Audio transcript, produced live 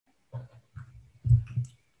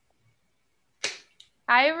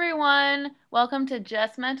Hi, everyone. Welcome to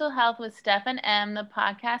Just Mental Health with Steph and M, the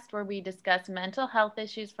podcast where we discuss mental health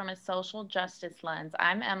issues from a social justice lens.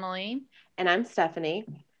 I'm Emily. And I'm Stephanie.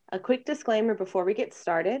 A quick disclaimer before we get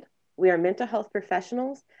started: we are mental health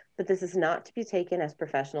professionals, but this is not to be taken as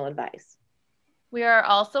professional advice. We are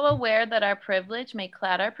also aware that our privilege may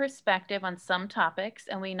cloud our perspective on some topics,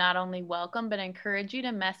 and we not only welcome but encourage you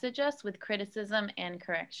to message us with criticism and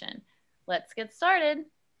correction. Let's get started.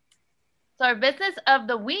 So, our business of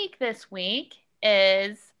the week this week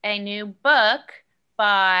is a new book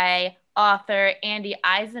by author Andy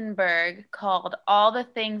Eisenberg called All the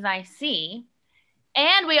Things I See.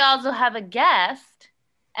 And we also have a guest,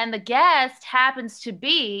 and the guest happens to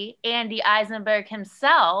be Andy Eisenberg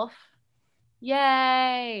himself.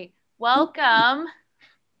 Yay! Welcome.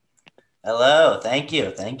 Hello, thank you,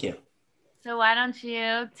 thank you. So, why don't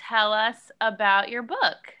you tell us about your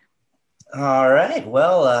book? All right,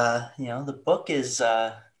 well, the book is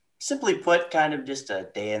simply put kind of just a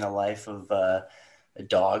day in the life of a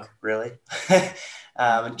dog, really.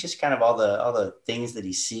 And just kind of all the things that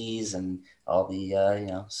he sees and all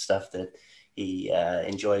the stuff that he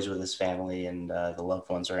enjoys with his family and the loved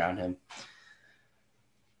ones around him.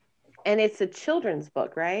 And it's a children's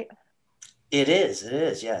book, right? It is,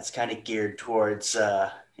 yeah. It's kind of geared towards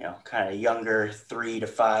kind of younger 3 to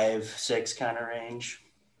 5, 6 kind of range.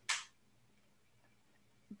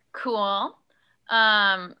 Cool.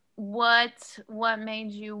 What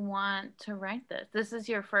made you want to write this? This is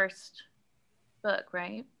your first book,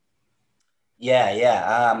 right?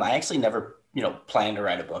 Yeah. I actually never, planned to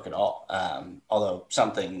write a book at all. Although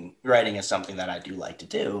writing is something that I do like to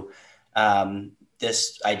do.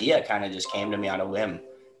 This idea kind of just came to me on a whim.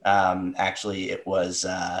 Actually, it was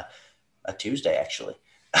a Tuesday, actually,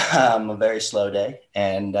 a very slow day.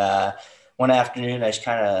 And one afternoon, I just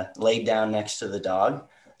kind of laid down next to the dog,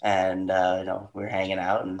 and we were hanging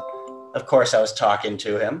out, and of course, I was talking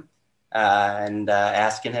to him and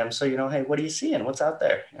asking him, so, hey, what are you seeing? What's out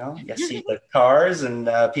there? You see the cars and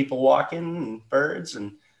people walking and birds,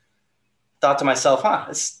 and thought to myself,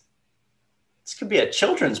 this could be a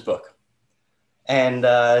children's book. And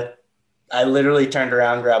I literally turned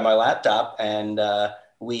around, grabbed my laptop, and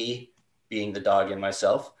we, being the dog and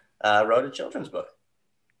myself, wrote a children's book.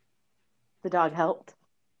 The dog helped.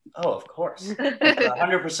 Oh, of course.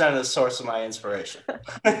 100% of the source of my inspiration.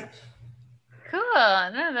 Cool.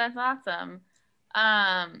 No, that's awesome.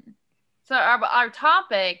 Um, so our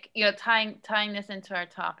topic, tying this into our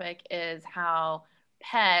topic is how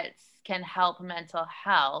pets can help mental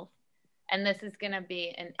health. And this is going to be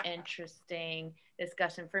an interesting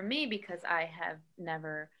discussion for me because I have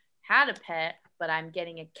never had a pet, but I'm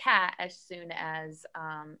getting a cat as soon as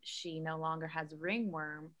she no longer has a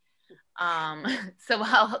ringworm. So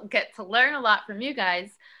I'll get to learn a lot from you guys.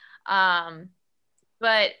 Um,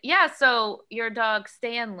 but yeah, so your dog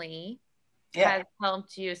Stanley Yeah. has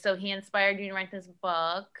helped you. So he inspired you to write this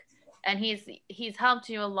book, and he's helped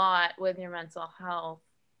you a lot with your mental health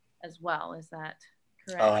as well. Is that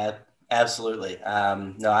Oh, correct? absolutely.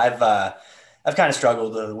 No, I've kind of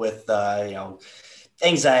struggled with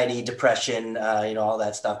anxiety, depression, all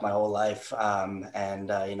that stuff my whole life, and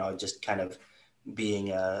just kind of being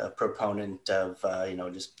a proponent of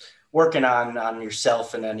just working on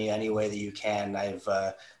yourself in any way that you can. I've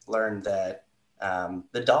learned that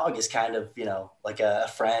the dog is kind of like a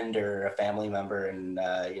friend or a family member, and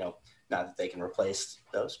not that they can replace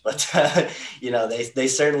those, but they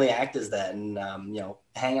certainly act as that. And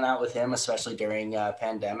hanging out with him, especially during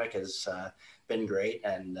pandemic, has been great.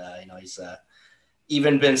 And he's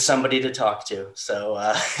even been somebody to talk to. So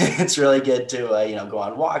it's really good to go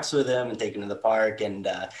on walks with him and take him to the park, and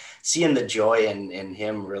seeing the joy in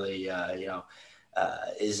him really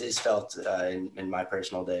is felt in my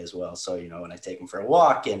personal day as well. So when I take him for a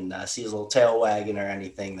walk and see his little tail wagging or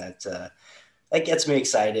anything, that gets me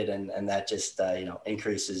excited, and that just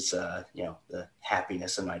increases the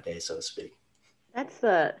happiness in my day, so to speak. That's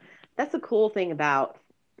the cool thing about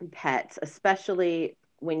pets, especially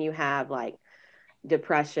when you have like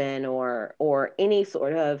depression or any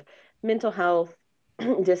sort of mental health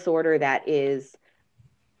disorder that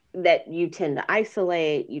you tend to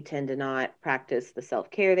isolate, you tend to not practice the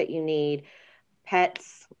self-care that you need.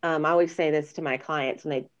 Pets, I always say this to my clients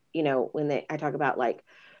when I talk about like,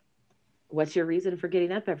 what's your reason for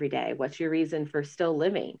getting up every day? What's your reason for still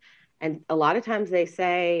living? And a lot of times they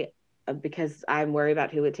say, because I'm worried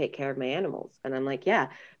about who would take care of my animals. And I'm like, yeah,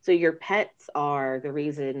 so your pets are the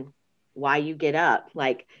reason why you get up.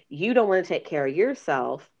 Like, you don't want to take care of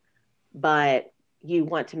yourself, but you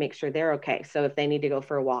want to make sure they're okay. So if they need to go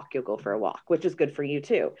for a walk, you'll go for a walk, which is good for you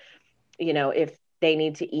too. If they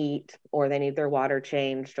need to eat, or they need their water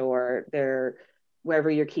changed, or they're wherever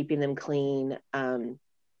you're keeping them clean, then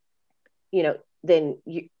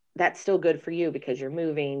that's still good for you because you're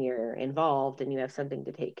moving, you're involved, and you have something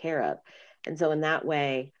to take care of. And so in that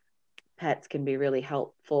way, pets can be really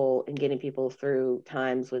helpful in getting people through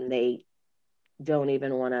times when they don't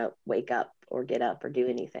even want to wake up or get up or do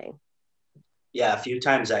anything. Yeah, a few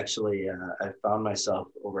times actually, I found myself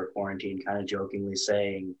over quarantine kind of jokingly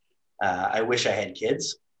saying, I wish I had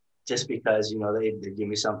kids, just because, they give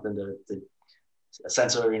me something to a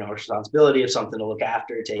sense of, responsibility, of something to look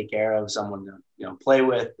after, take care of, someone to, play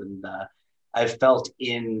with. And I've felt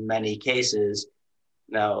in many cases,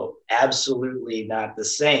 now, absolutely not the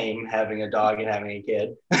same having a dog and having a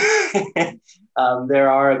kid. There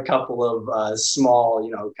are a couple of small,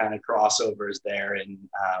 kind of crossovers there, and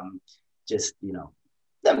just,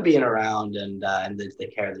 them being around, and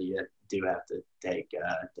the care that you do have to take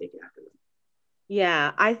after them.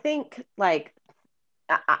 Yeah, I think like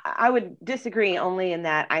I would disagree only in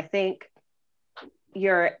that I think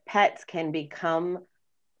your pets can become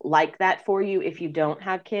like that for you if you don't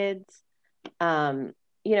have kids.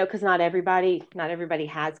 Because not everybody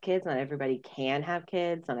has kids, not everybody can have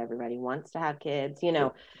kids, not everybody wants to have kids,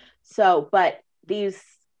 So, but these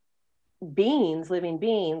living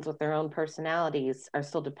beings with their own personalities are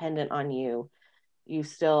still dependent on you. You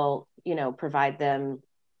still, provide them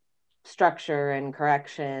structure and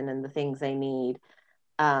correction and the things they need.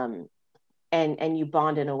 And you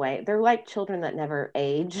bond in a way. They're like children that never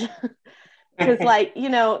age. Because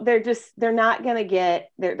they're not gonna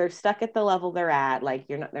they're stuck at the level they're at. Like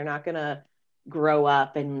they're not gonna grow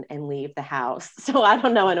up and leave the house. So I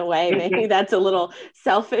don't know, in a way maybe that's a little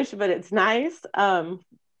selfish, but it's nice.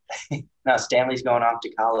 Now Stanley's going off to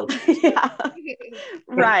college. Yeah.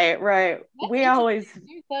 Right. We always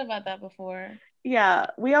never thought about that before. Yeah,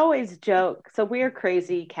 we always joke. So we are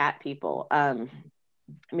crazy cat people.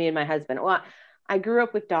 Me and my husband. Well, I grew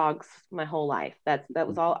up with dogs my whole life. That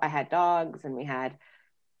was all. I had dogs, and we had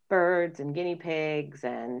birds and guinea pigs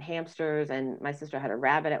and hamsters, and my sister had a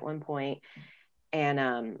rabbit at one point.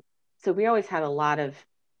 And so we always had a lot of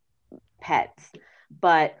pets.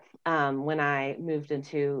 But when I moved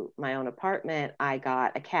into my own apartment, I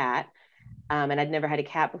got a cat. And I'd never had a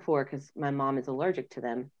cat before because my mom is allergic to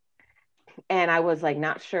them. And I was like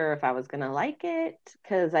not sure if I was gonna like it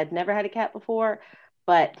because I'd never had a cat before.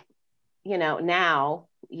 But now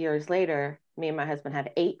years later, me and my husband have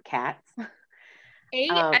 8 cats.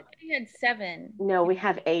 8? I think you had 7. No, we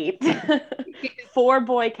have 8. 4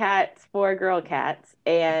 boy cats, 4 girl cats,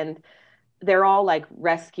 and they're all like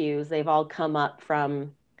rescues. They've all come up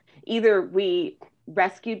from either we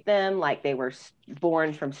rescued them, like they were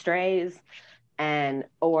born from strays,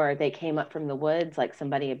 or they came up from the woods, like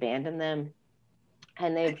somebody abandoned them,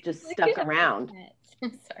 and they've just stuck around.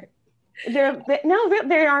 I'm sorry.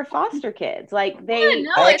 They're our foster kids. Like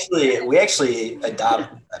we actually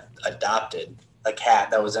adopted a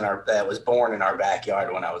cat that was born in our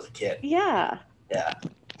backyard when I was a kid. Yeah.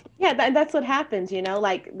 That's what happens,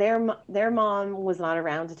 like their mom was not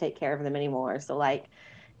around to take care of them anymore, so like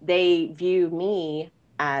they view me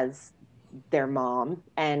as their mom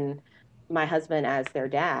and my husband as their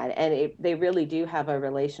dad, and they really do have a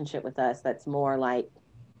relationship with us that's more like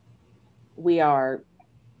we're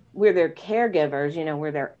their caregivers,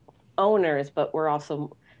 we're their owners, but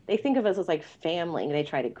they think of us as like family. They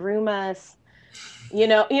try to groom us, you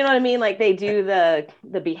know what I mean? Like they do the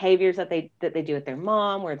behaviors that they do with their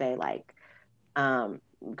mom, where they like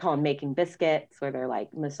call them making biscuits, where they're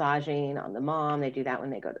like massaging on the mom. They do that when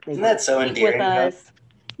they Isn't that so endearing with us?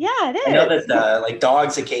 Yeah, it is. I know that like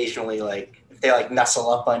dogs occasionally, like if they like nestle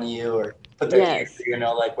up on you or put their ear through,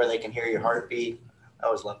 like where they can hear your heartbeat. I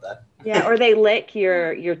always love that. Yeah, or they lick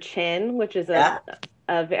your chin, which is a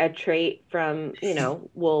trait from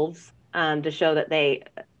wolves, to show that they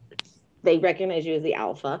recognize you as the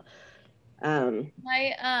alpha.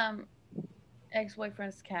 My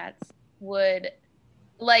ex-boyfriend's cats would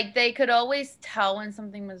they could always tell when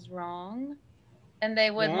something was wrong, and they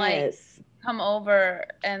would come over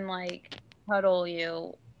and cuddle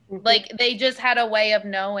you. Mm-hmm. They just had a way of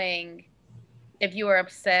knowing if you were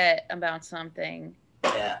upset about something.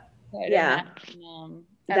 Yeah.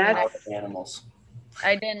 That's animals.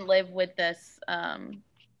 I didn't live with this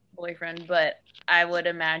boyfriend, but I would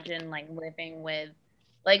imagine living with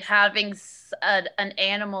having an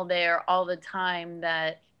animal there all the time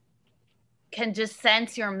that can just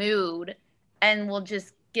sense your mood and will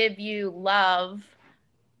just give you love.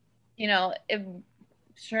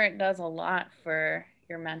 It does a lot for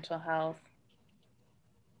your mental health.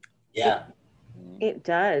 Yeah. It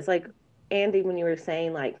does. Like Andy, when you were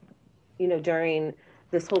saying during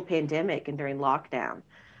this whole pandemic and during lockdown.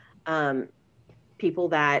 Um, People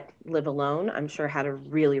that live alone, I'm sure, had a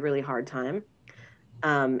really, really hard time.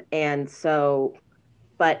 And so,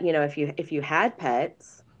 but if you had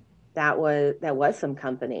pets, that was some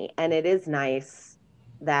company, and it is nice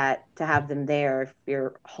that to have them there. If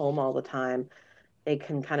you're home all the time, they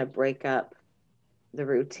can kind of break up the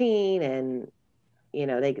routine, and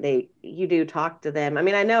they you do talk to them. I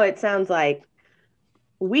mean, I know it sounds like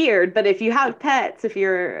weird, but if you have pets, if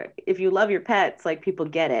you love your pets, like, people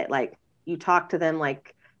get it. Like, you talk to them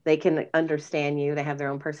like they can understand you. They have their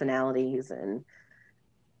own personalities and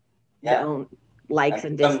their Yeah. own likes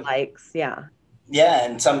And and dislikes. Yeah. yeah.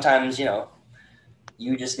 And sometimes,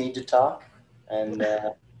 you just need to talk, and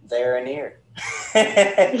they're in here.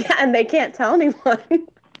 Yeah, and they can't tell anyone.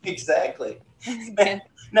 Exactly. Yeah.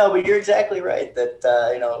 No, but you're exactly right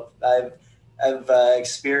that, I've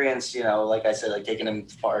experienced, like I said, like taking them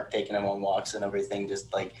to the park, taking them on walks and everything,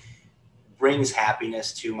 just like brings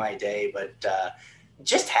happiness to my day. But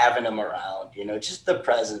just having them around, just the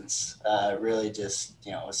presence, really just,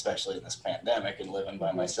 especially in this pandemic and living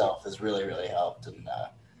by Mhm. myself, has really, really helped. And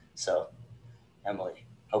so, Emily,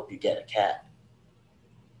 hope you get a cat.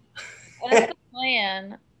 That's the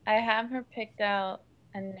plan. I have her picked out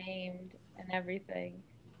and named and everything.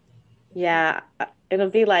 Yeah, it'll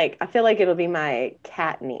be like, I feel like it'll be my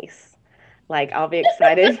cat niece. Like, I'll be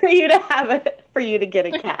excited for you to get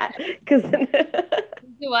a cat, because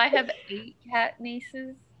Do I have 8 cat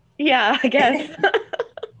nieces? yeah, I guess.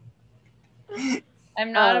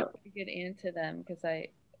 I'm not a Um, very good aunt to them because I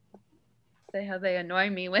say how they annoy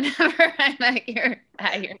me whenever I'm at your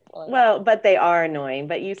place. well, but they are annoying,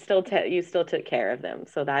 but you still took care of them,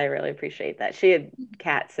 so I really appreciate that. She had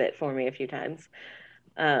cat sit for me a few times.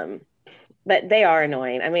 Um, but they are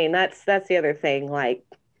annoying. I mean, that's the other thing. Like,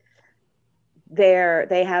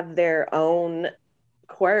 they have their own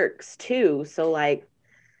quirks too. So, like,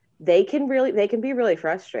 they can be really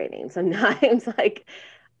frustrating sometimes. Like,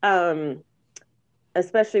 um,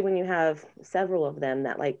 especially when you have several of them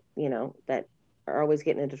that, like, that are always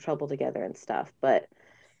getting into trouble together and stuff. But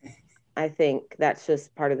I think that's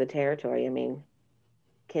just part of the territory. I mean,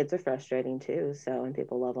 kids are frustrating too. So, and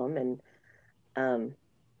people love them, and um,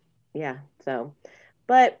 yeah. So,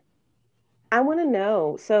 but I want to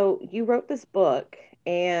know. So, you wrote this book,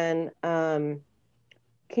 and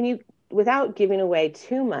can you, without giving away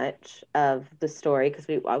too much of the story, because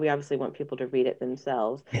we obviously want people to read it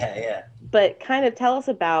themselves, Yeah, yeah. but kind of tell us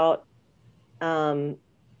about um,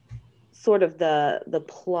 sort of the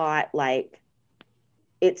plot. Like,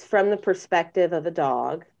 it's from the perspective of a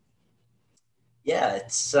dog. Yeah,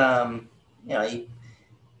 it's,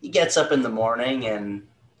 he gets up in the morning and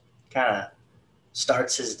kind of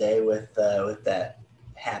starts his day with that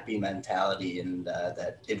happy mentality and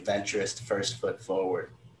that adventurous first foot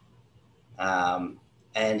forward. Um,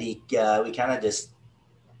 and we kind of just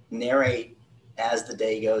narrate as the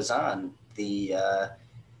day goes on the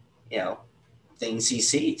you know things he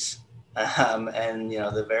sees, and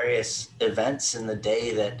the various events in the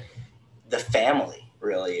day that the family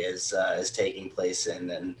really is taking place in,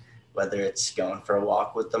 and whether it's going for a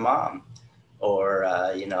walk with the mom, or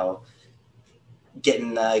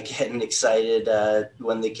getting excited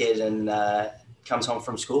when the kid comes home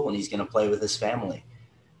from school and he's going to play with his family.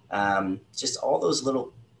 Just all those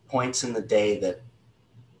little points in the day that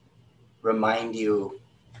remind you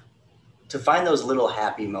to find those little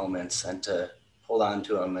happy moments and to hold on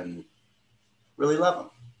to them and really love them.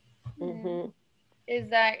 Mm. Hmm. Is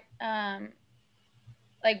that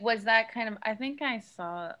like was that kind of I think I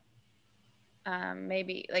saw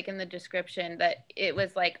maybe like in the description that it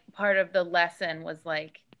was like part of the lesson was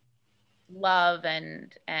like love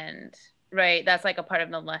and right, that's like a part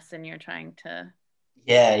of the lesson you're trying to.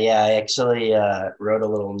 Yeah, yeah. I actually wrote a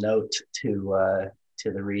little note to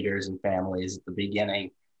the readers and families at the beginning,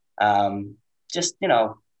 just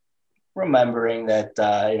remembering that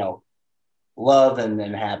love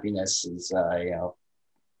and happiness is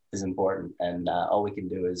important, and all we can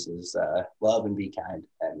do is love and be kind,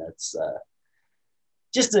 and that's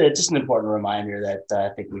just an important reminder that I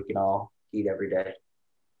think we can all heed every day.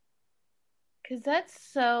 Because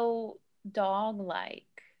that's so dog like.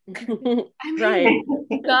 I mean, Right.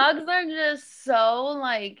 dogs are just so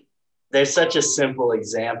like, There's such a simple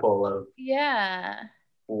example of yeah.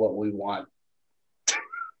 what we want.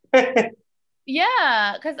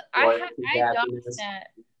 Yeah, because Loyalty, I dogs happiness, that,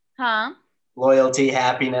 huh? loyalty,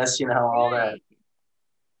 happiness, all that.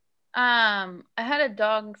 Right. I had a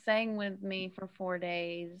dog staying with me for 4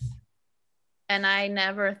 days, and I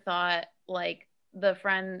never thought like the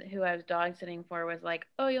friend who I was dog sitting for was like,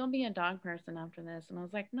 "Oh, you'll be a dog person after this," and I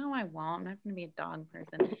was like, "No, I won't. I'm not going to be a dog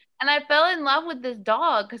person." And I fell in love with this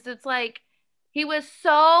dog because it's like he was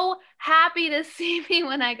so happy to see me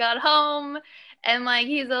when I got home, and like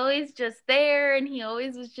he's always just there, and he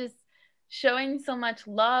always was just showing so much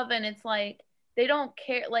love, and it's like they don't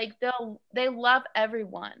care, like they love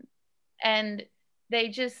everyone, and they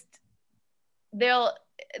just they'll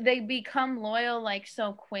they become loyal like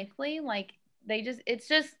so quickly, like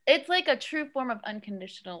it's like a true form of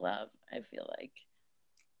unconditional love, I feel like.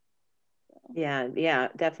 Yeah,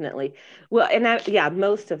 definitely. Well, and yeah,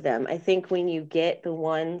 most of them. I think when you get the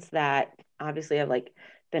ones that obviously have like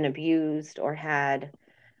been abused or had,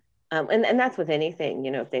 and that's with anything,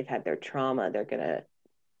 if they've had their trauma,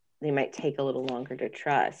 they might take a little longer to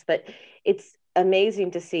trust. But it's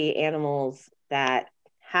amazing to see animals that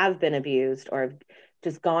have been abused or have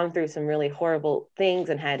just gone through some really horrible things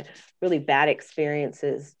and had really bad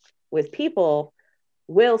experiences with people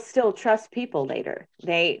will still trust people later.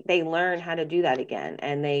 They learn how to do that again,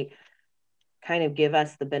 and they kind of give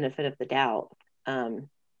us the benefit of the doubt.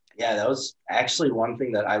 Yeah, that was actually one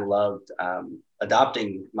thing that I loved,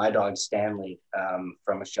 adopting my dog Stanley,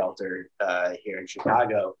 from a shelter here in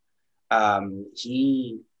Chicago.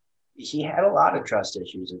 He had a lot of trust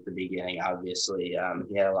issues at the beginning. Obviously,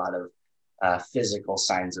 he had a lot of physical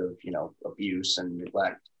signs of abuse and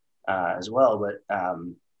neglect as well. But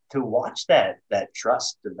to watch that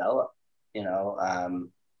trust develop,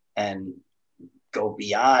 and go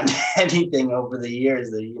beyond anything over the years,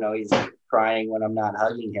 that he's crying when I'm not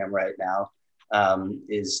hugging him right now,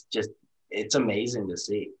 is just, it's amazing to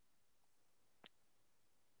see.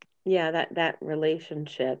 Yeah, that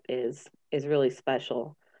relationship is really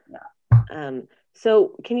special. Yeah.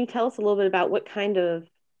 So can you tell us a little bit about what kind of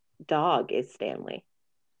dog is Stanley?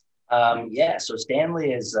 Yeah, so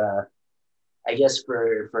Stanley is, I guess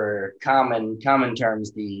for common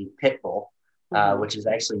terms, the pit bull, which is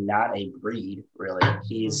actually not a breed, really.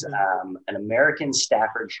 He's an American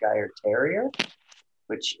Staffordshire Terrier,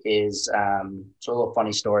 which is, so a little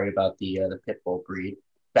funny story about the pit bull breed.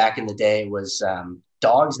 Back in the day, was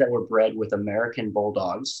dogs that were bred with American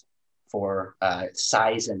bulldogs for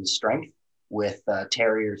size and strength, with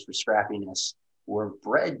terriers for scrappiness, were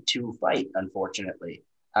bred to fight, unfortunately.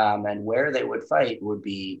 And where they would fight would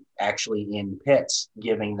be actually in pits,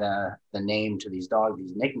 giving the name to these dogs,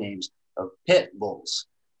 these nicknames of pit bulls.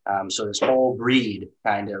 So this whole breed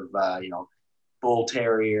kind of, bull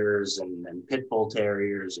terriers and pit bull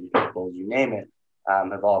terriers and pit bulls, you name it,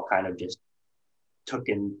 have all kind of just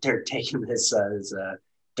taken this as a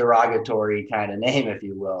derogatory kind of name, if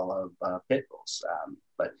you will, of pit bulls.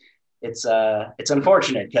 But it's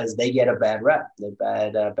unfortunate because they get a bad rep,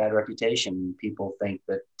 bad reputation. People think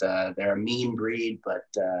that they're a mean breed, but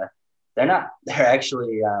they're not. They're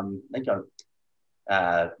actually, I think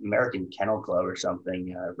American Kennel Club or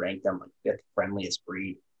something ranked them like fifth friendliest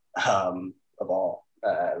breed of all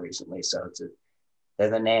recently. So they're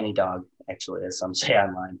the nanny dog, actually, as some say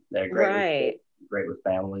online. They're great with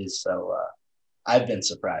families. So I've been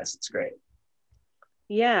surprised. It's great.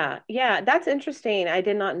 Yeah, that's interesting. I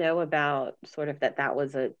did not know about sort of that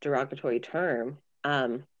was a derogatory term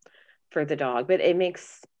for the dog, but it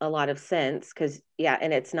makes a lot of sense because, yeah,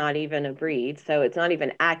 and it's not even a breed, so it's not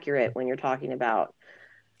even accurate when you're talking about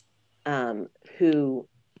who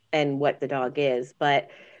and what the dog is. But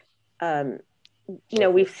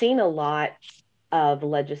we've seen a lot of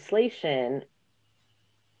legislation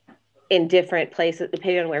in different places,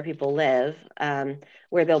 depending on where people live,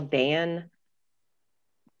 where they'll ban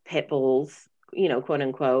pit bulls, quote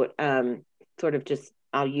unquote, sort of just,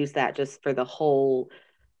 I'll use that just for the whole,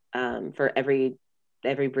 for every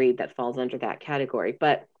breed that falls under that category.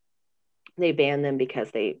 But they ban them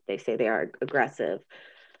because they say they are aggressive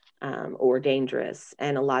or dangerous.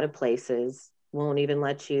 And a lot of places won't even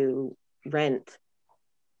let you rent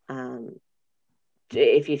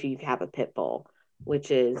if you have a pit bull,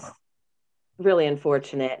 which is really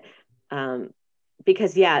unfortunate.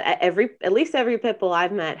 Because at least every pit bull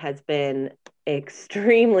I've met has been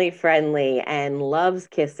extremely friendly and loves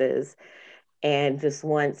kisses and just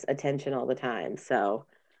wants attention all the time. So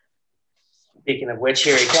speaking of which,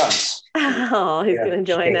 here he comes. Oh, he's going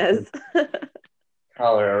to join us.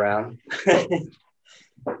 Collar around.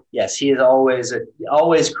 Yes, he is always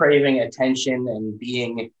craving attention and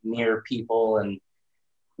being near people, and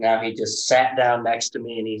now he just sat down next to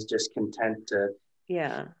me and he's just content to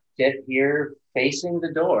sit here facing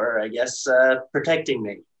the door, I guess, protecting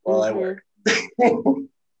me while I work.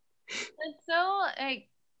 It's so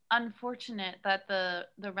unfortunate that the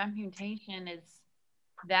reputation is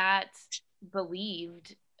that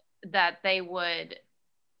believed that they would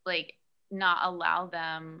like not allow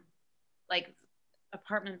them, like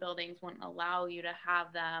apartment buildings wouldn't allow you to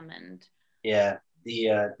have them. And Yeah,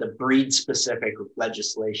 the breed specific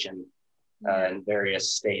legislation in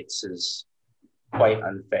various states is quite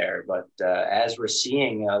unfair. But as we're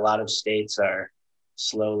seeing, a lot of states are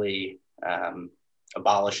slowly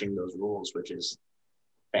abolishing those rules, which is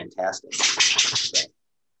fantastic. So.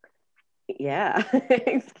 Yeah,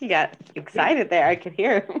 he got excited there. I could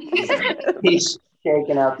hear him. He's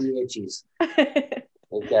shaking out the itchies.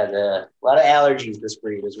 They've got a lot of allergies, this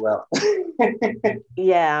breed as well.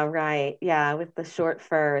 Yeah, right. Yeah, with the short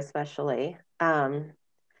fur especially. Yeah,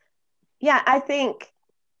 I think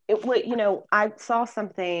it would, I saw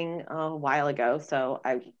something a while ago, so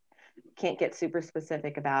I can't get super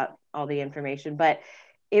specific about all the information, but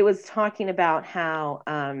it was talking about how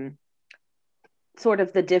sort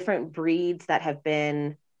of the different breeds that have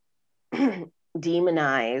been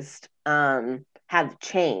demonized have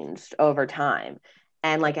changed over time.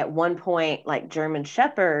 And like at one point, like German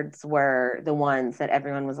Shepherds were the ones that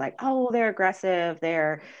everyone was like, oh, they're aggressive,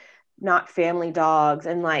 they're not family dogs.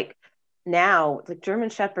 And like now, like German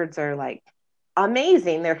Shepherds are like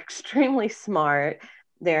amazing. They're extremely smart.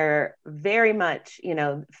 They're very much,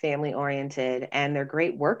 family oriented, and they're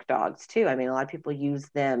great work dogs too. I mean, a lot of people use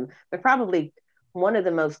them. They're probably one of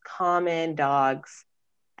the most common dogs,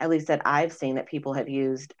 at least that I've seen, that people have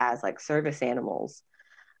used as like service animals.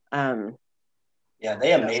 Yeah,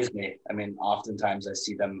 they amaze me. I mean, oftentimes I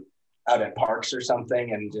see them out at parks or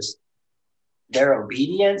something, and just their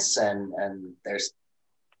obedience and there's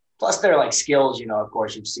plus their like skills. Of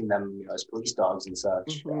course, you've seen them, as police dogs and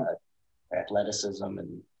such, athleticism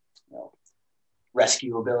and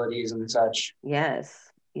rescue abilities and such. Yes,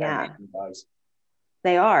 yeah, dogs.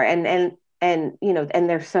 They are, and and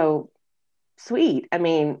they're so sweet. I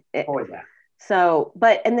mean, yeah. So,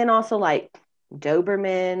 and then also like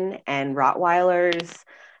Doberman and Rottweilers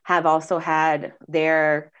have also had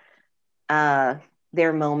their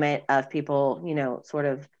moment of people, sort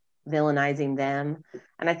of villainizing them.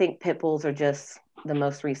 And I think pit bulls are just the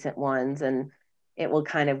most recent ones, and it will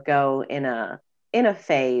kind of go in a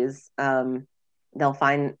phase. They'll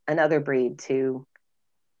find another breed to,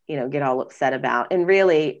 get all upset about. And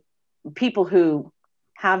really, people who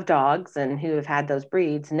have dogs and who have had those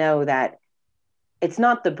breeds know that it's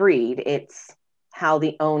not the breed, it's how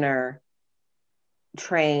the owner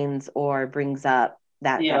trains or brings up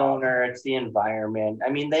that the dog. Owner, it's the environment. I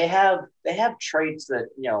mean, they have traits that,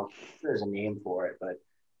 there's a name for it, but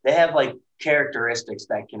they have like characteristics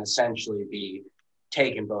that can essentially be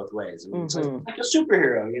taken both ways. I mean, it's like a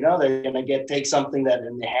superhero, they're going to take something that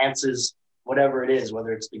enhances whatever it is,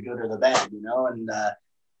 whether it's the good or the bad, and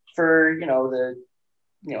for,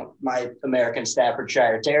 my American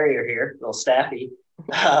Staffordshire Terrier here, little Staffy,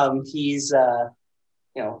 he's,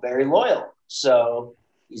 very loyal. So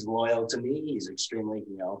he's loyal to me. He's extremely,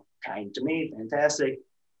 kind to me. Fantastic.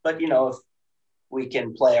 But, if we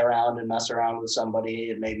can play around and mess around with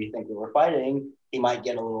somebody and maybe think that we're fighting, he might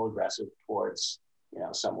get a little aggressive towards,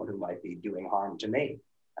 someone who might be doing harm to me.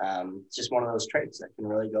 It's just one of those traits that can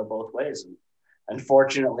really go both ways. And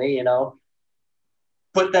unfortunately,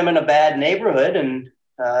 put them in a bad neighborhood and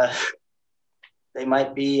they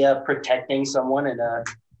might be protecting someone in a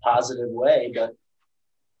positive way, but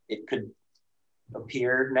it could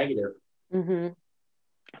appear negative. Mm-hmm.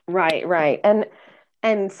 Right.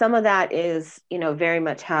 And some of that is, very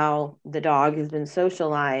much how the dog has been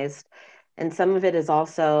socialized. And some of it is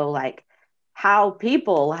also like how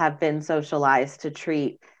people have been socialized to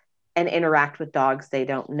treat and interact with dogs they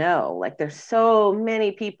don't know. Like there's so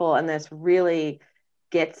many people, and this really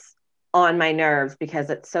gets on my nerves because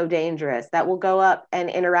it's so dangerous, that will go up and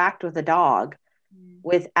interact with a dog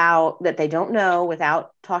without that they don't know,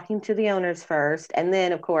 without talking to the owners first. And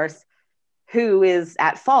then of course, who is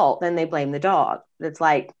at fault? Then they blame the dog. It's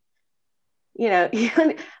like,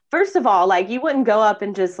 first of all, like you wouldn't go up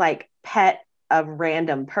and just like pet a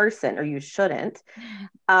random person, or you shouldn't,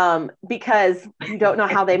 because you don't know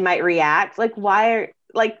how they might react. Like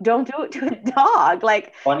don't do it to a dog.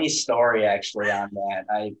 Like, funny story actually on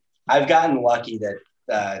that. I've gotten lucky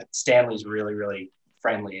that Stanley's really, really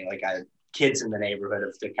friendly. Like kids in the neighborhood,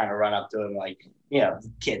 if they kind of run up to him, like,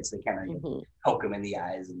 kids, they kind of poke him in the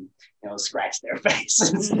eyes and, scratch their face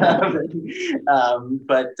and stuff.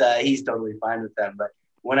 But he's totally fine with them. But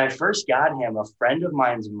when I first got him, a friend of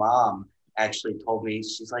mine's mom actually told me,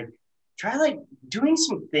 she's like, try like doing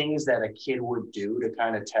some things that a kid would do to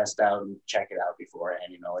kind of test out and check it out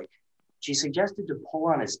beforehand. Like she suggested to pull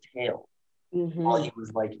on his tail. while Mm-hmm. he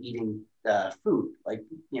was like eating food, like,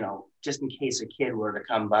 just in case a kid were to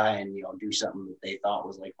come by and, do something that they thought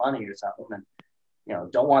was like funny or something. And,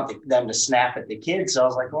 don't want them to snap at the kid. So I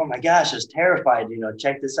was like, oh my gosh, I was terrified,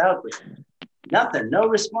 check this out. But nothing, no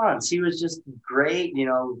response. He was just great,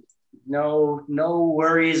 no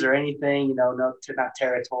worries or anything, not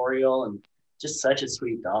territorial, and just such a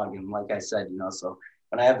sweet dog. And like I said, so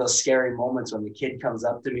when I have those scary moments when the kid comes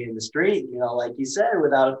up to me in the street, like you said,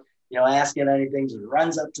 without, asking anything, just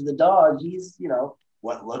runs up to the dog. He's,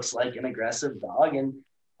 what looks like an aggressive dog. And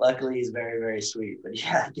luckily he's very, very sweet. But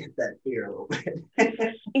yeah, I get that fear a little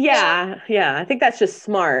bit. Yeah. I think that's just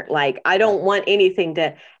smart. Like, I don't want anything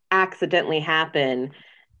to accidentally happen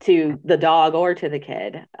to the dog or to the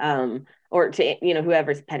kid, or to,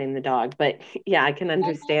 whoever's petting the dog. But yeah, I can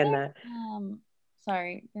understand that.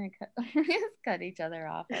 Sorry, we're gonna cut each other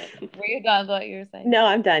off. Were you done with what you were saying? No,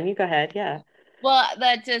 I'm done. You go ahead. Yeah. Well,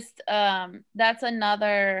 that's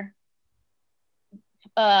another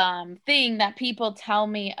thing that people tell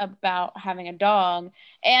me about having a dog,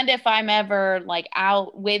 and if I'm ever like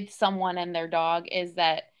out with someone and their dog, is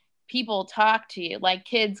that people talk to you, like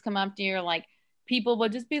kids come up to you, or like people will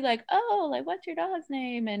just be like, oh, like what's your dog's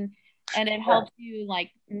name, and it helps you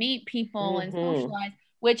like meet people and Mm-hmm. socialize,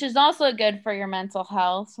 which is also good for your mental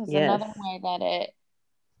health. It's Yes. another way that it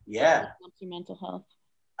Yeah. helps your mental health.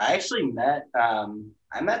 I actually met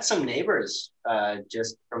some neighbors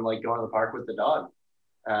just from like going to the park with the dog.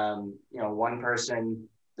 One person,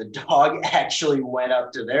 the dog actually went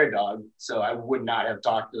up to their dog, so I would not have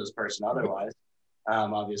talked to this person otherwise.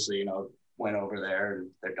 Obviously, went over there and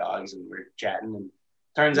their dogs, and we're chatting, and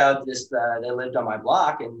turns out they lived on my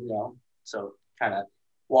block, and so kind of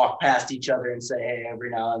walk past each other and say hey every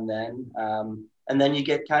now and then. And then you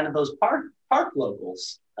get kind of those park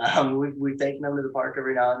locals. We've taken them to the park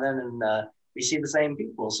every now and then, and we see the same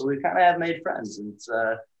people, so we kind of have made friends. And it's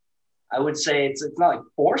I would say it's not like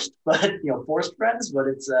forced, but forced friends, but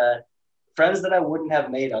it's friends that I wouldn't have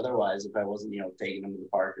made otherwise if I wasn't taking them to the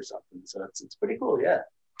park or something. So it's pretty cool, yeah.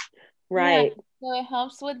 Yeah, Right. so it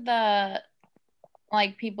helps with the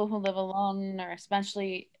like people who live alone, or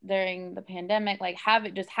especially during the pandemic, like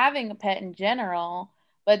having a pet in general,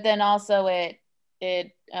 but then also it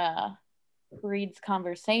breeds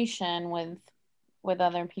conversation with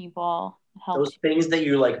other people, Those helps. things that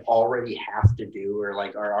you like already have to do or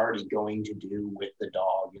like are already going to do with the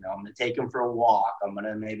dog. I'm gonna take him for a walk. I'm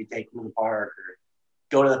gonna maybe take him to the park or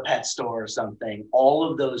go to the pet store or something. All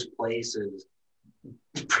of those places,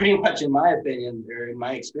 pretty much in my opinion or in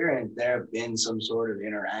my experience, there have been some sort of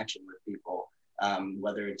interaction with people.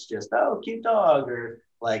 Whether it's just, oh, cute dog, or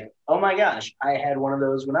like, oh my gosh, I had one of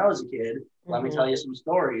those when I was a kid. Let me Mm-hmm. tell you some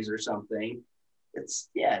stories or something. It's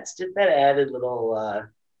just that added little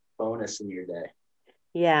bonus in your day.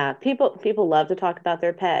 Yeah, people love to talk about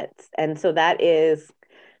their pets, and so that is,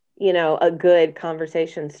 a good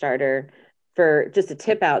conversation starter. For just a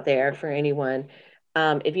tip out there for anyone,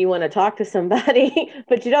 if you want to talk to somebody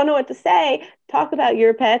but you don't know what to say, talk about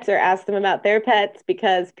your pets or ask them about their pets,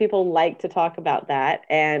 because people like to talk about that,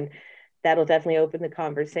 and that'll definitely open the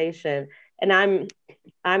conversation. And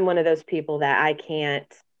I'm one of those people that I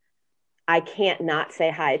can't not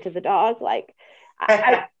say hi to the dog. Like,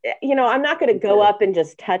 I'm not going to go up and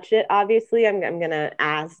just touch it. Obviously, I'm going to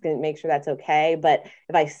ask and make sure that's okay. But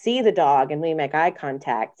if I see the dog and we make eye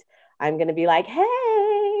contact, I'm going to be like, hey.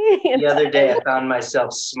 The other day, I found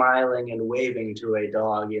myself smiling and waving to a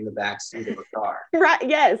dog in the back seat of a car. Right.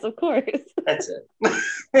 Yes, of course. That's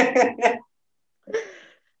it.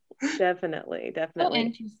 Definitely. So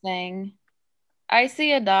interesting. I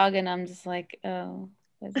see a dog and I'm just like, oh,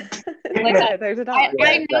 like There's a I, dog. Yeah,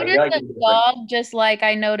 I so notice a dog just like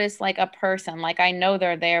I notice like a person. Like I know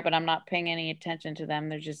they're there, but I'm not paying any attention to them.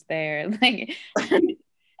 They're just there. Like,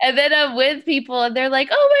 and then I'm with people and they're like,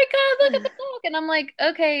 "Oh my God, look at the dog!" And I'm like,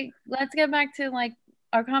 "Okay, let's get back to like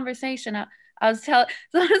our conversation." I was telling,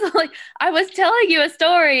 so I was like, I was telling you a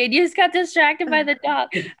story and you just got distracted by the dog.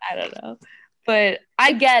 I don't know, but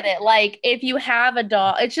I get it. Like if you have a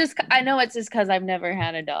dog, it's just I know it's just because I've never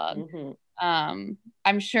had a dog. Mm-hmm.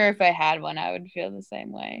 I'm sure if I had one, I would feel the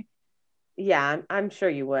same way. Yeah, I'm sure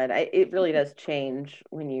you would. It really does change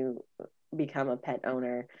when you become a pet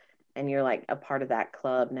owner and you're like a part of that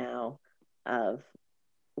club now of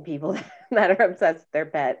people that are obsessed with their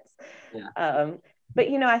pets. Yeah. But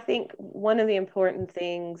I think one of the important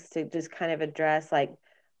things to just kind of address, like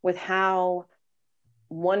with how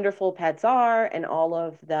wonderful pets are and all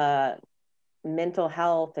of the mental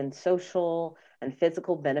health and social and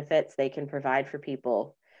physical benefits they can provide for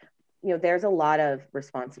people, there's a lot of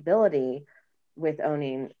responsibility with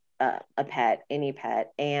owning a pet, any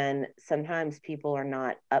pet, and sometimes people are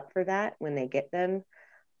not up for that when they get them.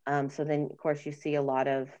 So then, of course, you see a lot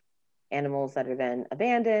of animals that are then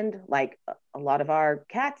abandoned, like a lot of our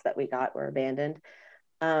cats that we got were abandoned.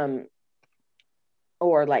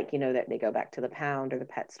 Or like, that they go back to the pound or the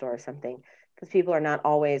pet store or something, because people are not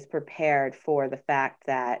always prepared for the fact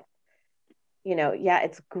that, yeah,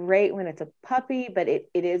 it's great when it's a puppy, but it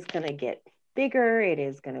is going to get bigger. It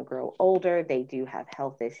is going to grow older. They do have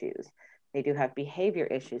health issues. They do have behavior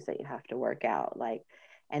issues that you have to work out.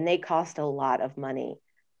 And they cost a lot of money.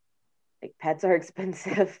 Like, pets are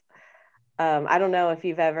expensive. I don't know if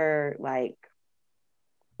you've ever,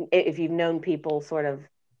 if you've known people sort of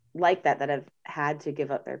like that have had to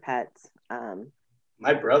give up their pets.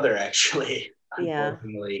 My brother, actually, Yeah.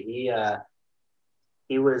 unfortunately,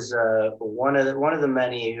 he was one of the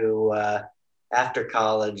many who, after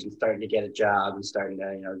college and starting to get a job and starting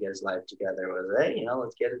to get his life together, was, hey,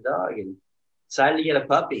 let's get a dog, and decided to get a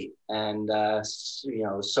puppy, and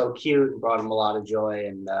so cute and brought him a lot of joy.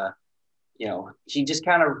 And he just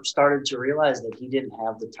kind of started to realize that he didn't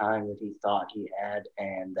have the time that he thought he had,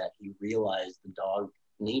 and that he realized the dog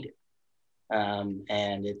needed.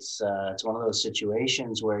 And it's one of those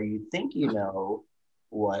situations where you think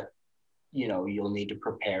what you'll need to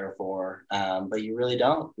prepare for, but you really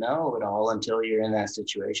don't know it all until you're in that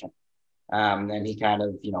situation. And he kind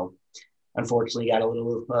of unfortunately got a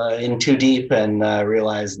little in too deep, and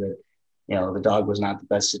realized that the dog was not the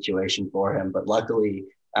best situation for him. But luckily,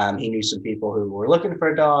 he knew some people who were looking for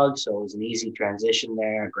a dog, so it was an easy transition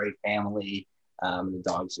there. A great family. The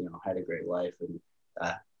dogs had a great life, and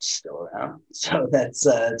still around. So that's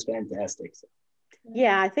fantastic. So.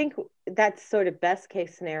 Yeah, I think that's sort of best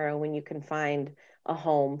case scenario when you can find a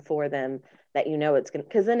home for them that it's going to,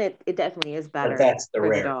 because then it definitely is better. But that's the for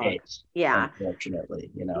rare the dog. case. Yeah. Unfortunately,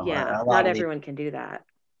 Yeah, not everyone can do that.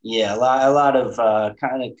 Yeah, a lot of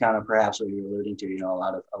kind of perhaps what you're alluding to.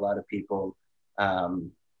 A lot of people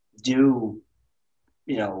do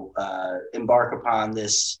embark upon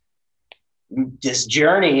this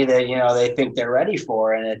journey that they think they're ready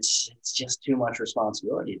for, and it's just too much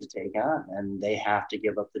responsibility to take on, and they have to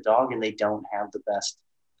give up the dog, and they don't have the best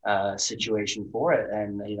situation for it.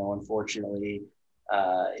 And unfortunately,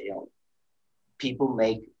 people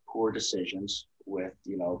make poor decisions with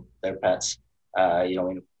their pets.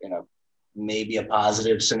 In a maybe a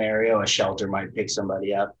positive scenario, a shelter might pick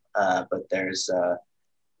somebody up, but there's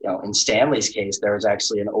in Stanley's case, there was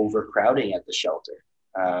actually an overcrowding at the shelter.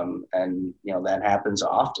 And that happens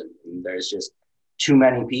often. And there's just too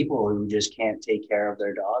many people who just can't take care of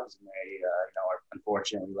their dogs, and they are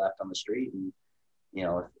unfortunately left on the street. And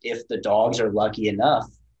if the dogs are lucky enough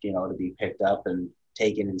to be picked up and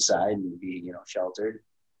taken inside and be sheltered,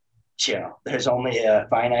 there's only a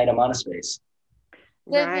finite amount of space.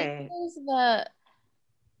 Right.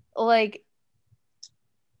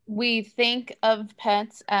 We think of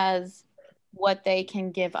pets as what they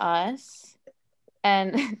can give us.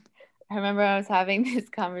 And I remember I was having this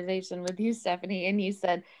conversation with you, Stephanie, and you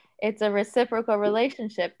said it's a reciprocal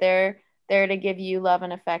relationship. They're there to give you love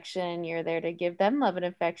and affection. You're there to give them love and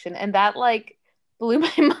affection. And that blew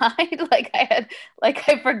my mind.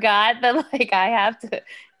 I forgot that I have to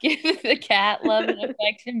give the cat love and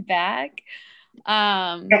affection back.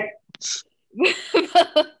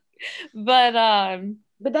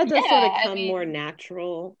 But that does sort of come more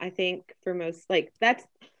natural, I think, for most. That's,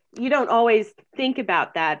 you don't always think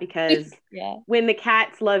about that, because when the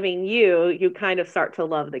cat's loving you, you kind of start to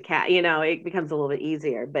love the cat. It becomes a little bit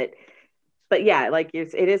easier. But yeah,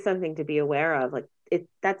 it is something to be aware of.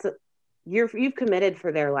 You've committed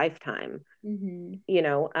for their lifetime.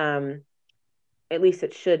 Mm-hmm. At least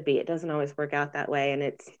it should be. It doesn't always work out that way, and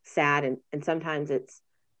it's sad, and sometimes it's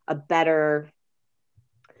a better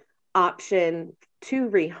option to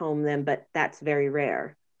rehome them, but that's very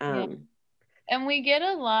rare. And we get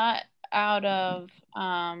a lot out of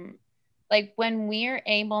when we're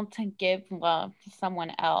able to give love to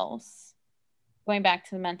someone else, going back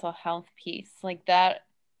to the mental health piece,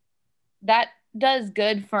 that does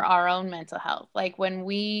good for our own mental health. When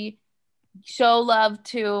we show love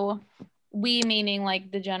to, we meaning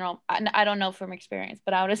the general, I don't know from experience,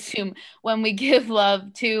 but I would assume when we give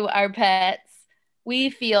love to our pets,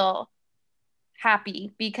 we feel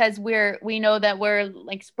happy because we know that we're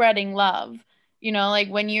spreading love.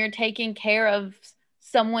 When you're taking care of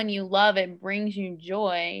someone you love, it brings you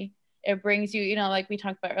joy. It brings you, like we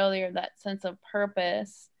talked about earlier, that sense of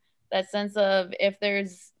purpose, that sense of, if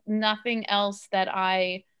there's nothing else that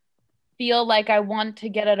I feel like I want to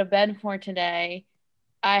get out of bed for today,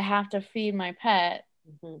 I have to feed my pet.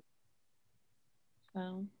 Mm-hmm.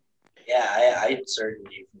 So Yeah, I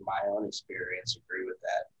certainly, from my own experience, agree with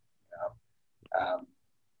that.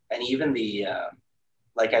 And even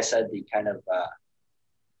like I said, the kind of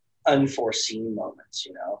unforeseen moments,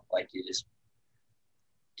 like you just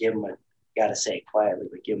give them gotta say it quietly,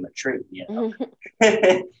 but give them a treat, You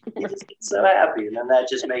just get so happy, and then that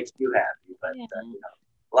just makes you happy. But, Yeah.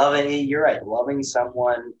 Loving, you're right, loving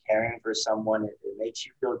someone, caring for someone, it makes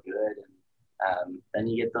you feel good. And then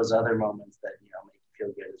you get those other moments that, make you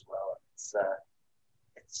feel good as well.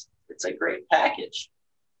 It's a great package.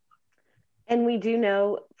 And we do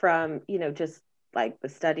know from, just like the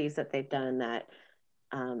studies that they've done that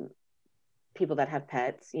people that have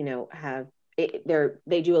pets, have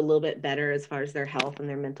they do a little bit better as far as their health and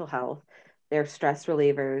their mental health. They're stress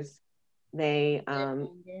relievers. They,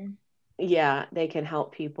 yeah, they can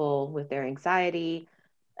help people with their anxiety.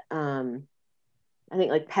 I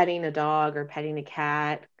think like petting a dog or petting a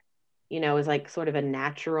cat, is like sort of a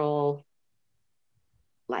natural,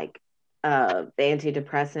 like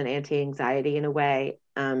antidepressant, anti-anxiety in a way.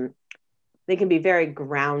 They can be very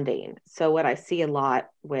grounding. So what I see a lot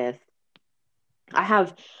with, I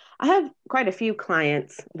have quite a few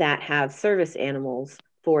clients that have service animals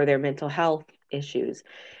for their mental health issues.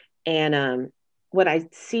 And what I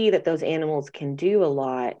see that those animals can do a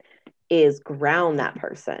lot is ground that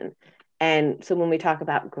person. And so when we talk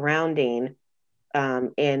about grounding,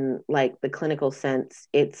 in like the clinical sense,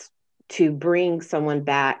 it's to bring someone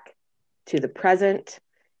back to the present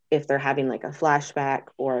if they're having like a flashback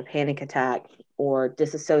or a panic attack or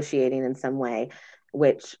disassociating in some way,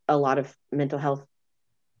 which a lot of mental health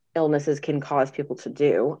illnesses can cause people to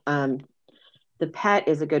do. The pet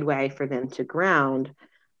is a good way for them to ground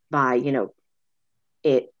by,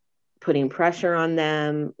 it putting pressure on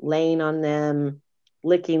them, laying on them,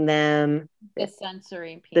 licking them, The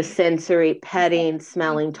sensory piece. the sensory petting,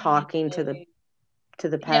 smelling, talking to the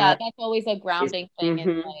pet. Yeah, that's always a grounding thing. Mm-hmm.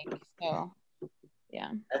 It's like, so yeah.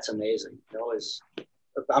 That's amazing.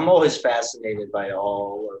 I'm always fascinated by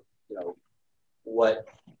all of, what,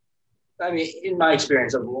 I mean, in my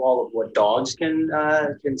experience of all of what dogs can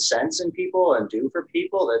sense in people and do for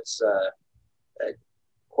people. That's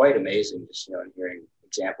quite amazing. Just hearing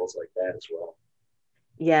examples like that as well.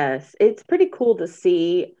 Yes, it's pretty cool to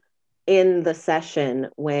see in the session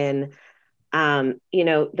when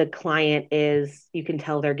the client is, you can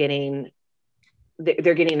tell they're getting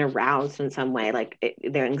aroused in some way, like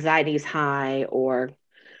their anxiety is high, or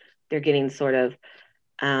they're getting sort of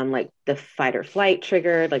like the fight or flight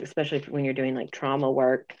triggered, like especially when you're doing like trauma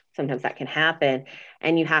work, sometimes that can happen.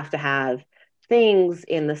 And you have to have things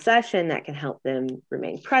in the session that can help them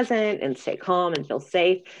remain present and stay calm and feel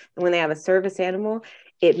safe. And when they have a service animal,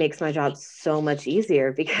 it makes my job so much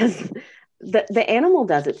easier because the animal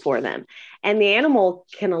does it for them. And the animal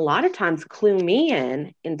can a lot of times clue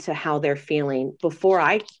me into how they're feeling before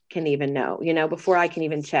I can even know, before I can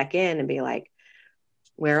even check in and be like,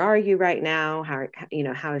 where are you right now?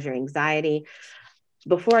 How is your anxiety?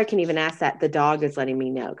 Before I can even ask that, the dog is letting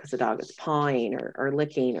me know, because the dog is pawing or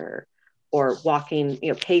licking or walking,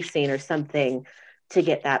 pacing or something to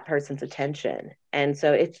get that person's attention. And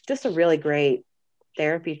so it's just a really great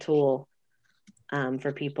therapy tool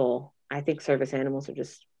for people. I think service animals are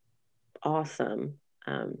just awesome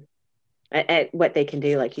at what they can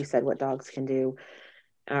do. Like you said, what dogs can do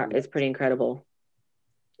is pretty incredible.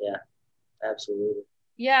 Yeah, absolutely.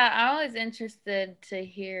 Yeah, I'm always interested to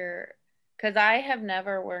hear, because I have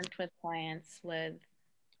never worked with clients with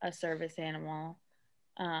a service animal.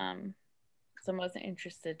 So I'm most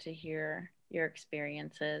interested to hear your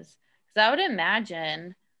experiences. Because I would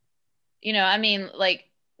imagine, I mean, like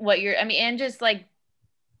and just like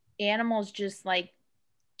animals just like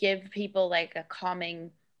give people like a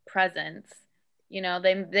calming presence.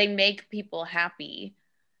 They make people happy.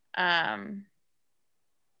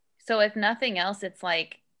 So if nothing else, it's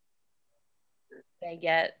like they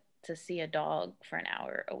get to see a dog for an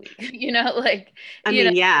hour a week.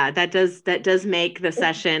 Yeah, that does make the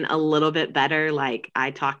session a little bit better. Like,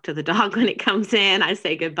 I talk to the dog when it comes in, I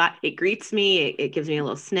say goodbye, it greets me, it gives me a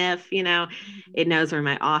little sniff, it knows where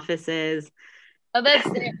my office is. Oh, that's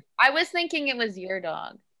it. I was thinking it was your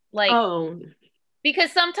dog. Like, oh,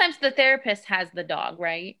 because sometimes the therapist has the dog,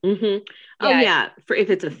 right? Mm-hmm. Oh yeah. For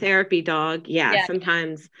if it's a therapy dog, Yeah.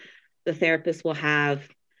 Sometimes the therapist will have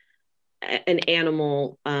an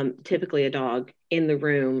animal, typically a dog, in the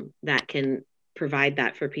room that can provide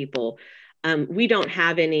that for people. We don't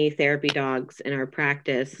have any therapy dogs in our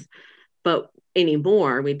practice, but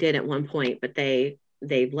anymore. We did at one point, but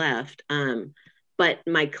they've left. But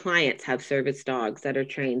my clients have service dogs that are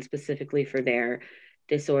trained specifically for their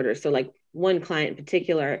disorder. So like one client in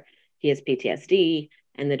particular, he has PTSD.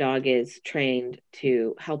 and the dog is trained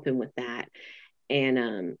to help him with that.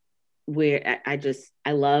 And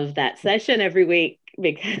I love that session every week,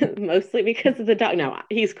 because mostly because of the dog. No,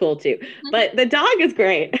 he's cool too, but the dog is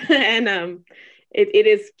great. And it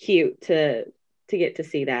is cute to get to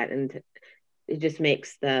see that, and it just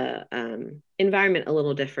makes the environment a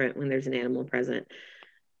little different when there's an animal present.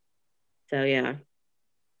 So yeah.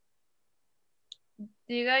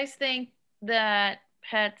 Do you guys think that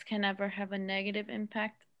pets can ever have a negative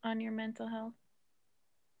impact on your mental health?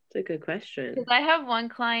 It's a good question. Because I have one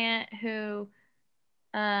client who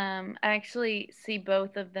I actually see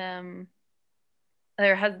both of them.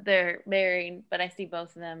 They're married, but I see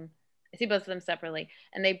both of them. I see both of them separately,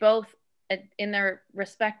 and they both, in their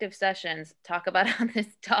respective sessions, talk about how this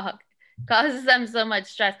dog causes them so much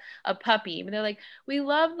stress. A puppy, but they're like, "We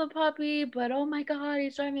love the puppy, but oh my god,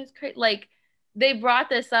 he's driving us crazy." Like, they brought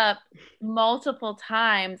this up multiple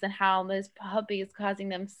times, and how this puppy is causing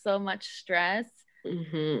them so much stress.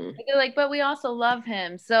 Mm-hmm. They're like, "But we also love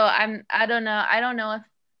him." So I don't know. I don't know if,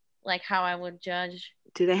 like, how I would judge.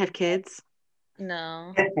 Do they have kids?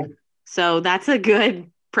 No. So that's a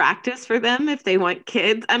good practice for them if they want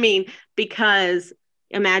kids. I mean, because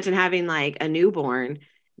imagine having like a newborn,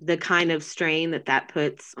 the kind of strain that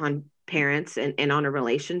puts on parents and on a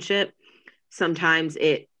relationship. Sometimes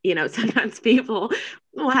sometimes people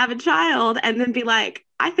will have a child and then be like,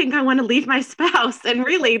 I think I want to leave my spouse. And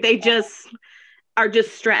really, they just are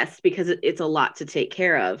just stressed because it's a lot to take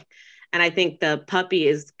care of. And I think the puppy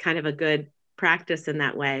is kind of a good practice in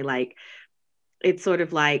that way. Like, it's sort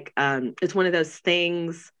of like, it's one of those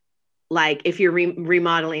things, like if you're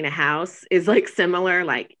remodeling a house, is like similar.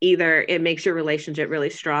 Like, either it makes your relationship really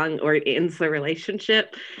strong or it ends the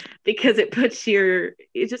relationship, because it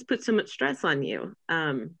just puts so much stress on you.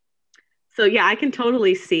 So yeah, I can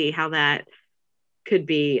totally see how that could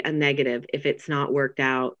be a negative if it's not worked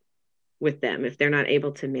out with them, if they're not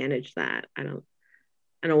able to manage that. I don't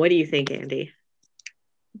know. What do you think, Andy?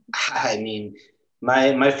 I mean,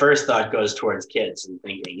 my first thought goes towards kids and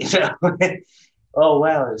thinking, oh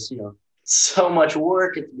wow, there's so much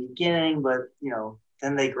work at the beginning, but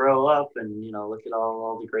then they grow up and look at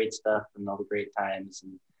all the great stuff and all the great times.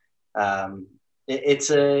 And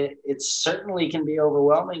it certainly can be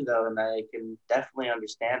overwhelming though, and I can definitely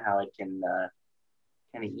understand how it can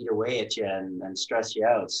kind of eat away at you and stress you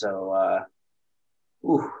out. So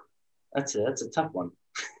that's a tough one.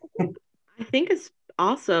 I think it's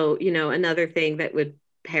also, another thing that would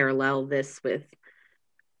parallel this with,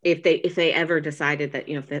 if they ever decided that,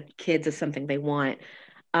 if the kids is something they want,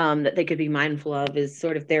 that they could be mindful of, is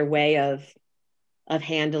sort of their way of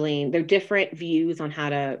handling their different views on how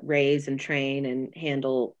to raise and train and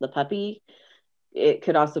handle the puppy. It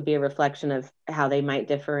could also be a reflection of how they might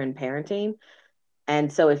differ in parenting.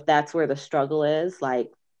 And so if that's where the struggle is, like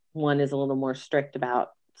one is a little more strict about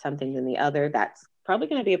something than the other, that's probably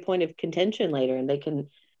going to be a point of contention later, and they can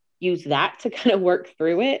use that to kind of work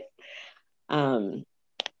through it.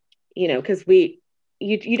 Because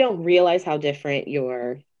you don't realize how different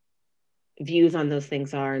your views on those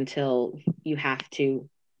things are until you have to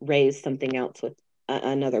raise something else with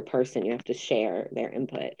another person. You have to share their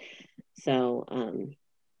input. So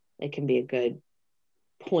it can be a good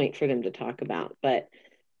point for them to talk about. But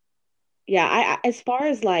yeah, I as far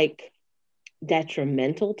as like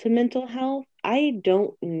detrimental to mental health, I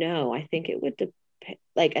don't know. I think it would depend.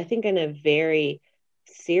 Like, I think in a very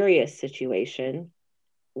serious situation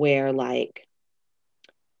where like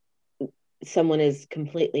someone is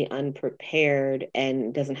completely unprepared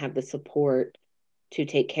and doesn't have the support to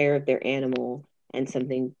take care of their animal, and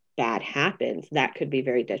something bad happens, that could be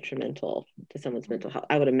very detrimental to someone's mental health.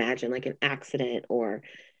 I would imagine, like an accident, or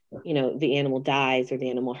the animal dies or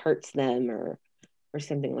the animal hurts them, or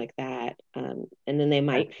something like that. And then they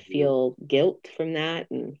might feel guilt from that.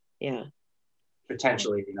 And yeah.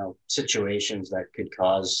 Potentially, situations that could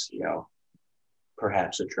cause,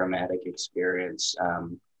 perhaps a traumatic experience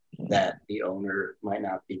that the owner might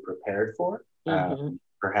not be prepared for. Mm-hmm.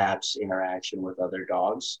 Perhaps interaction with other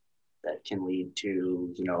dogs that can lead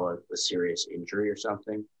to, a serious injury or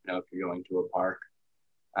something. If you're going to a park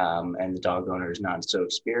and the dog owner is not so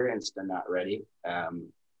experienced and not ready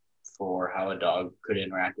for how a dog could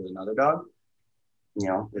interact with another dog.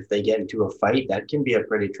 If they get into a fight, that can be a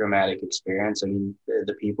pretty traumatic experience. I mean,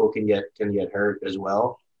 the people can get hurt as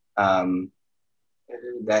well.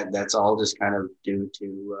 That's all just kind of due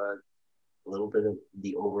to a little bit of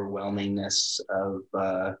the overwhelmingness of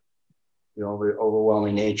the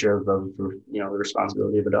overwhelming nature of the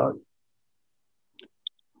responsibility of a dog.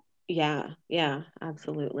 Yeah,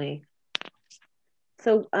 absolutely.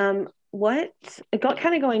 So, kind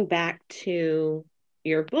of going back to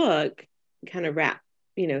your book kind of wrap,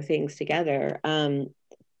 things together.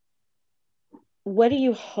 What do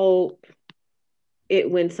you hope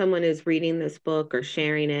when someone is reading this book or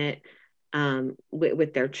sharing it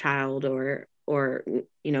with their child or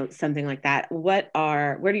something like that,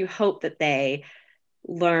 where do you hope that they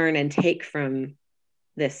learn and take from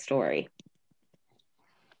this story?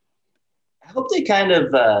 I hope they kind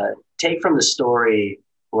of take from the story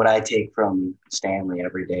what I take from Stanley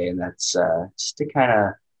every day, and that's just to kind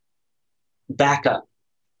of back up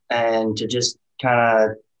and to just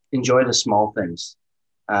kind of enjoy the small things,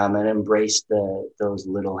 and embrace those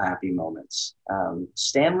little happy moments.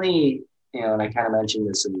 Stanley, and I kind of mentioned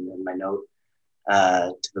this in my note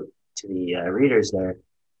to the readers there.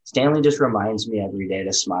 Stanley just reminds me every day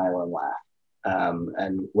to smile and laugh,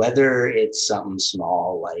 and whether it's something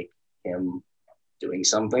small like him doing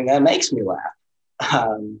something that makes me laugh,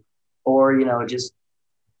 or just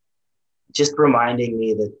reminding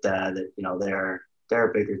me that there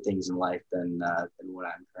are bigger things in life than what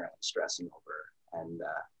I'm currently stressing over. And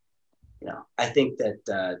I think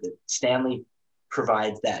that Stanley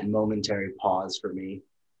provides that momentary pause for me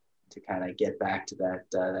to kind of get back to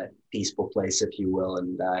that peaceful place, if you will.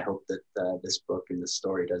 And I hope that this book and this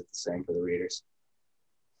story does the same for the readers.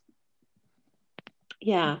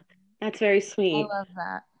 Yeah, that's very sweet. I love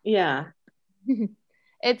that. Yeah.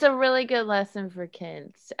 It's a really good lesson for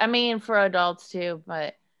kids. I mean, for adults too,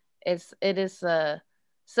 but it is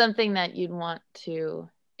something that you'd want to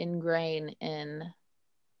ingrain in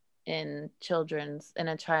a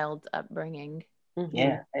child's upbringing. Mm-hmm.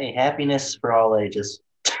 Yeah. Hey, happiness for all ages.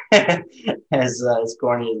 as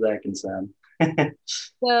corny as that can sound.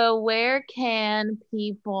 So where can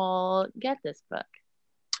people get this book?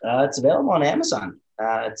 It's available on Amazon.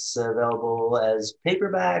 It's available as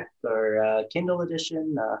paperback or Kindle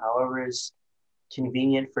edition, however is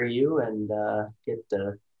convenient for you. And get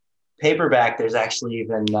the paperback. There's actually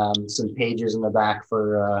even some pages in the back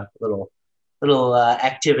for little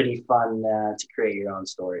activity fun to create your own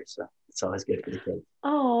story. So it's always good for the kids.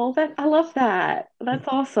 Oh, I love that. That's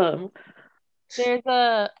awesome. There's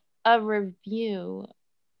a review.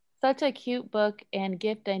 Such a cute book and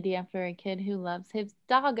gift idea for a kid who loves his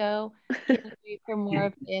doggo. Can't wait for more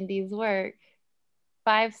of Andy's work.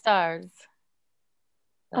 5 stars.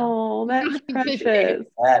 Oh, that's precious.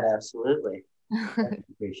 That absolutely.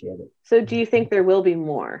 Appreciate it. So do you think there will be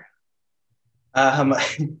more?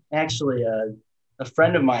 Actually, a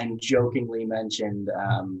friend of mine jokingly mentioned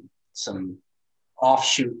some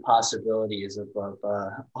offshoot possibilities of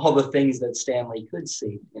all the things that Stanley could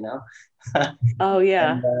see, Oh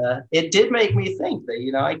yeah. And it did make me think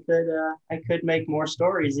that I could make more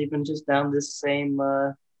stories even just down this same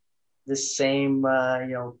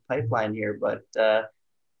pipeline here. But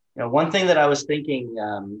one thing that I was thinking,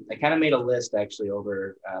 I kind of made a list actually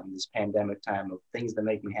over this pandemic time of things that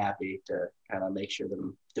make me happy to kind of make sure that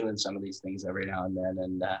I'm doing some of these things every now and then.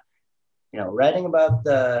 And writing about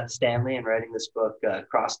Stanley and writing this book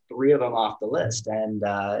crossed 3 of them off the list. And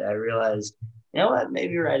I realized, what,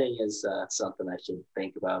 maybe writing is something I should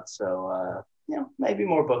think about. So, maybe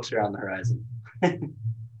more books are on the horizon.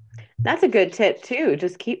 That's a good tip too.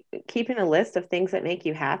 Just keeping a list of things that make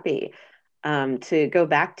you happy to go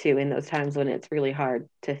back to in those times when it's really hard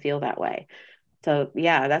to feel that way. So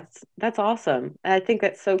yeah, that's awesome. I think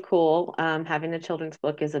that's so cool. Having a children's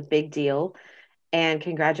book is a big deal. And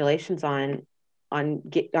congratulations on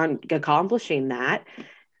accomplishing that.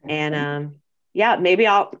 And yeah, maybe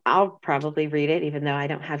I'll probably read it even though I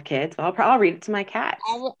don't have kids. But I'll read it to my cats.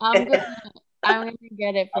 I'm gonna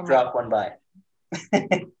get it. I'll drop one by.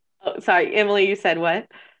 Oh, sorry, Emily, you said what?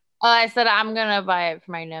 I said I'm gonna buy it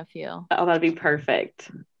for my nephew. Oh, that'd be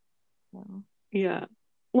perfect. Yeah.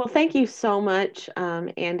 Well, thank you so much,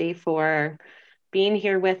 Andy, for being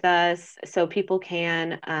here with us. So people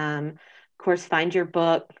can, of course, find your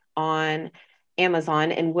book on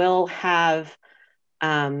Amazon, and we'll have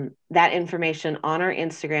that information on our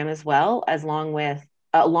Instagram as well, along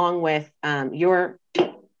with your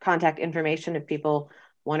contact information if people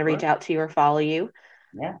want to reach out to you or follow you.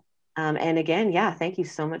 Yeah. And again, yeah, thank you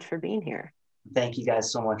so much for being here. Thank you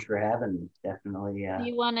guys so much for having me. Definitely. Do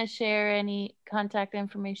you want to share any contact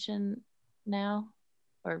information now,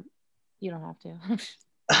 or you don't have to?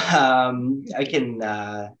 I can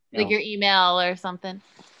like your email or something.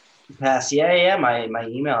 Pass. Yeah. My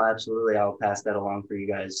email, absolutely. I'll pass that along for you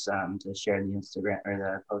guys to share in the Instagram or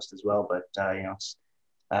the post as well. But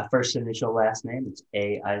first initial, last name. It's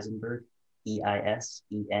A Eisenberg, EISENBERG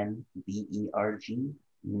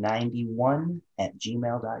 91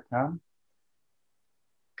 @gmail.com.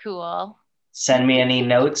 Cool. Send me any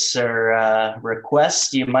notes or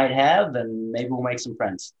requests you might have, and maybe we'll make some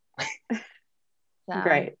friends.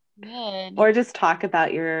 Great. Good. Or just talk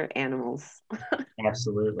about your animals.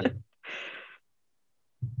 Absolutely.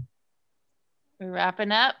 We're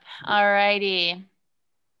wrapping up. All righty.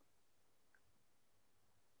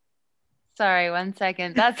 Sorry, 1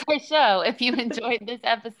 second. That's our show. If you enjoyed this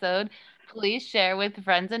episode, please share with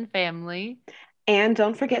friends and family. And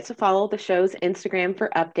don't forget to follow the show's Instagram for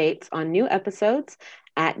updates on new episodes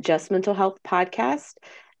at Just Mental Health Podcast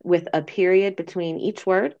with a period between each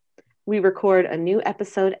word. We record a new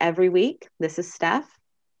episode every week. This is Steph.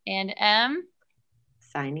 And M.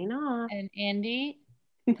 Signing off. And Andy.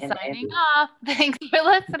 And Signing Andy. off. Thanks for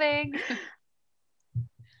listening.